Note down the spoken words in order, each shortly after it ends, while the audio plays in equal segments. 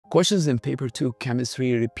Questions in paper 2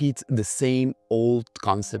 chemistry repeat the same old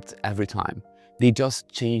concept every time. They just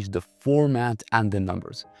change the format and the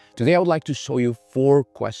numbers. Today I would like to show you 4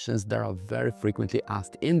 questions that are very frequently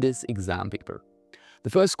asked in this exam paper. The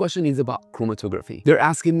first question is about chromatography. They're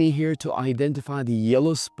asking me here to identify the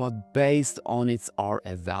yellow spot based on its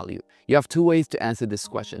RF value. You have 2 ways to answer this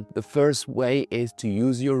question. The first way is to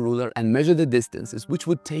use your ruler and measure the distances, which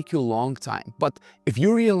would take you a long time. But if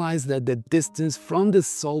you realize that the distance from the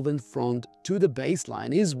solvent front to the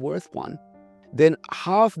baseline is worth 1, then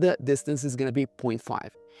half the distance is going to be 0.5.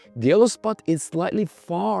 The yellow spot is slightly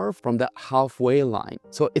far from the halfway line,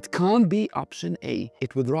 so it can't be option A.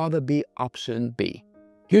 It would rather be option B.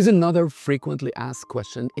 Here's another frequently asked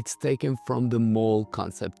question. It's taken from the mole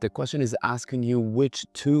concept. The question is asking you which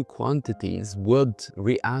 2 quantities would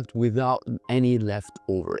react without any left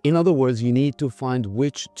over. In other words, you need to find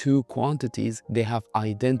which 2 quantities they have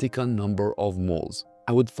identical number of moles.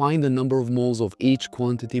 I would find the number of moles of each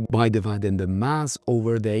quantity by dividing the mass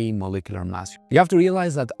over the molecular mass. You have to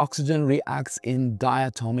realize that oxygen reacts in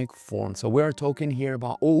diatomic form. So we're talking here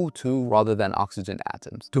about O2 rather than oxygen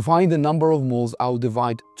atoms. To find the number of moles, I'll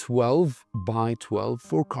divide 12 by 12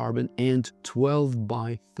 for carbon and 12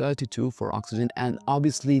 by 32 for oxygen. And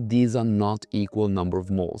obviously these are not equal number of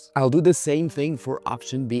moles. I'll do the same thing for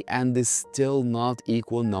option B and this still not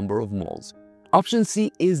equal number of moles. Option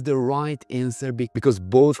C is the right answer because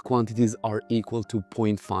both quantities are equal to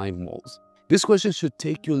 0.5 moles. This question should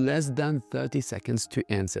take you less than 30 seconds to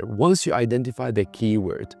answer once you identify the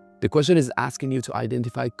keyword. The question is asking you to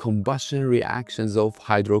identify combustion reactions of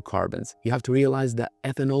hydrocarbons. You have to realize that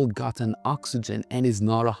ethanol got an oxygen and is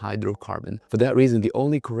not a hydrocarbon. For that reason, the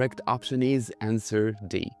only correct option is answer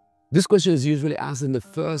D. This question is usually asked in the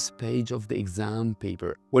first page of the exam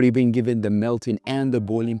paper, where you've been given the melting and the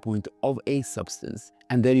boiling point of a substance,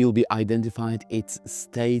 and then you'll be identified its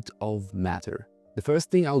state of matter. The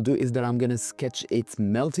first thing I'll do is that I'm going to sketch its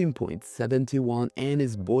melting point 71 and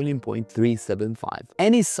its boiling point 375.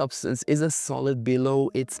 Any substance is a solid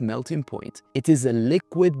below its melting point. It is a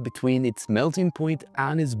liquid between its melting point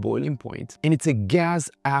and its boiling point, and it's a gas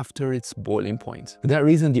after its boiling point. For that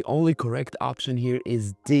reason, the only correct option here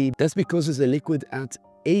is D. That's because it's a liquid at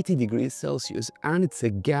 80 degrees Celsius and it's a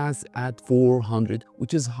gas at 400,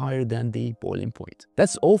 which is higher than the boiling point.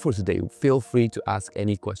 That's all for today. Feel free to ask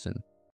any question.